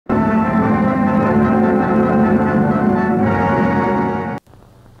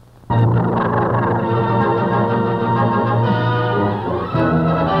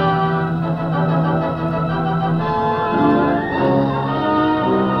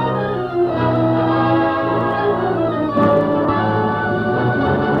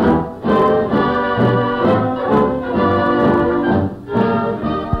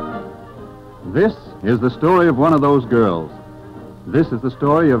is the story of one of those girls. This is the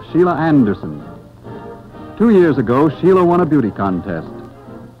story of Sheila Anderson. 2 years ago, Sheila won a beauty contest.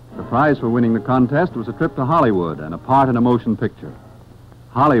 The prize for winning the contest was a trip to Hollywood and a part in a motion picture.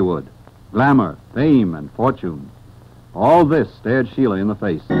 Hollywood, glamour, fame, and fortune. All this stared Sheila in the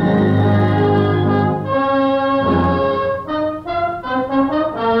face.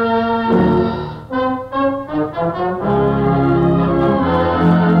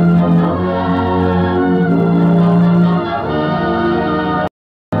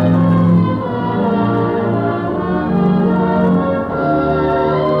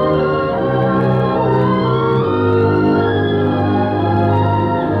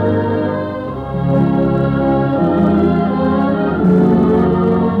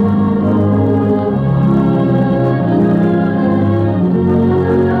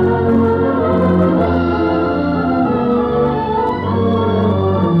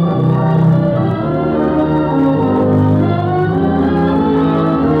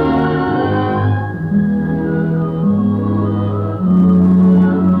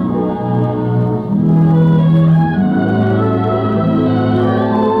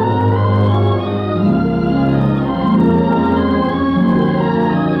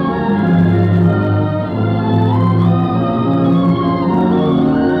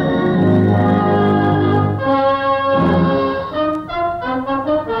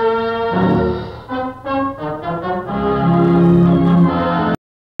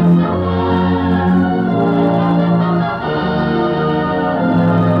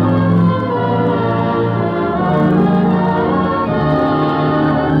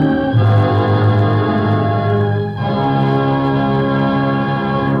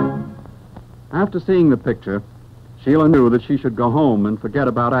 After seeing the picture, Sheila knew that she should go home and forget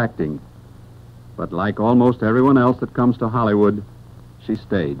about acting. But like almost everyone else that comes to Hollywood, she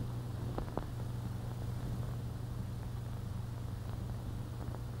stayed.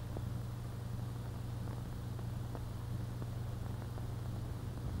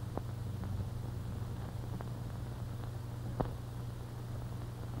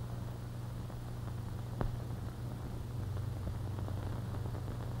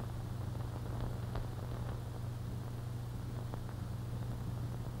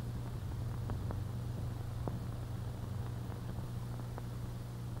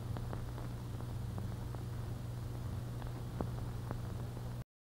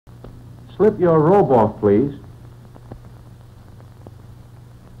 Slip your robe off, please.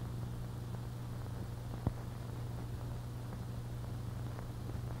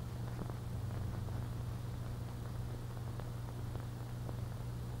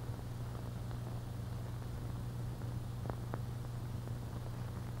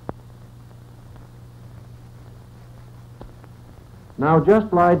 Now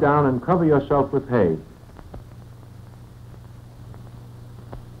just lie down and cover yourself with hay.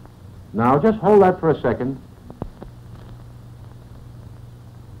 Now, just hold that for a second.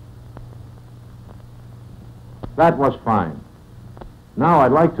 That was fine. Now,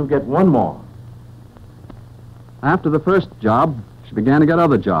 I'd like to get one more. After the first job, she began to get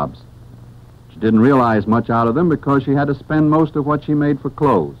other jobs. She didn't realize much out of them because she had to spend most of what she made for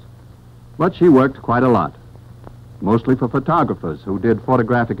clothes. But she worked quite a lot, mostly for photographers who did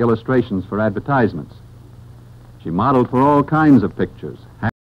photographic illustrations for advertisements. She modeled for all kinds of pictures.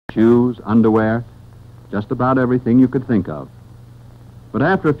 Shoes, underwear, just about everything you could think of. But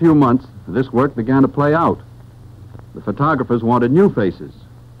after a few months, this work began to play out. The photographers wanted new faces,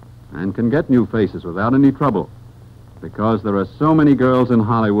 and can get new faces without any trouble, because there are so many girls in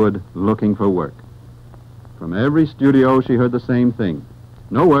Hollywood looking for work. From every studio, she heard the same thing.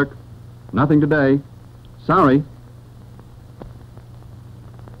 No work, nothing today, sorry.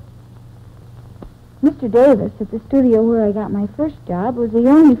 Mr. Davis, at the studio where I got my first job, was the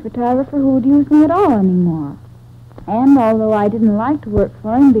only photographer who would use me at all anymore. And although I didn't like to work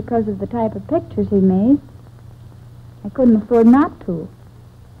for him because of the type of pictures he made, I couldn't afford not to.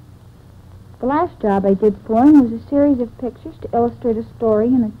 The last job I did for him was a series of pictures to illustrate a story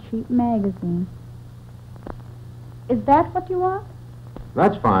in a cheap magazine. Is that what you want?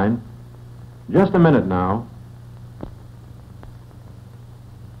 That's fine. Just a minute now.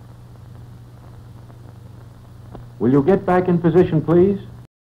 Will you get back in position, please?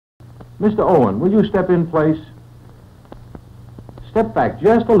 Mr. Owen, will you step in place? Step back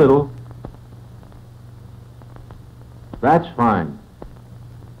just a little. That's fine.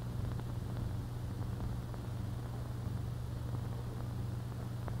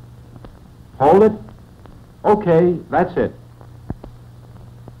 Hold it. Okay, that's it.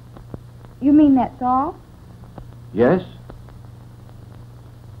 You mean that's all? Yes?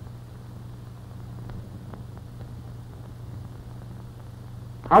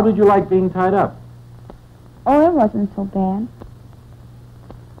 How did you like being tied up? Oh, it wasn't so bad.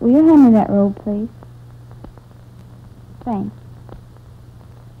 Will you hand me that robe, please? Thanks.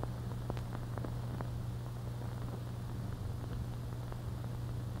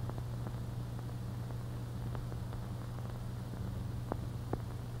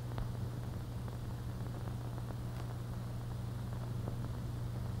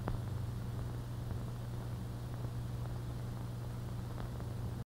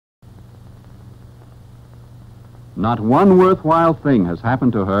 Not one worthwhile thing has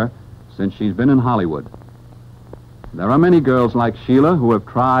happened to her since she's been in Hollywood. There are many girls like Sheila who have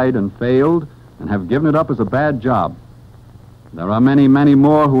tried and failed and have given it up as a bad job. There are many, many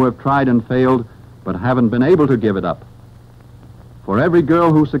more who have tried and failed but haven't been able to give it up. For every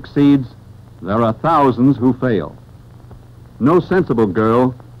girl who succeeds, there are thousands who fail. No sensible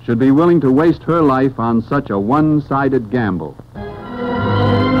girl should be willing to waste her life on such a one-sided gamble.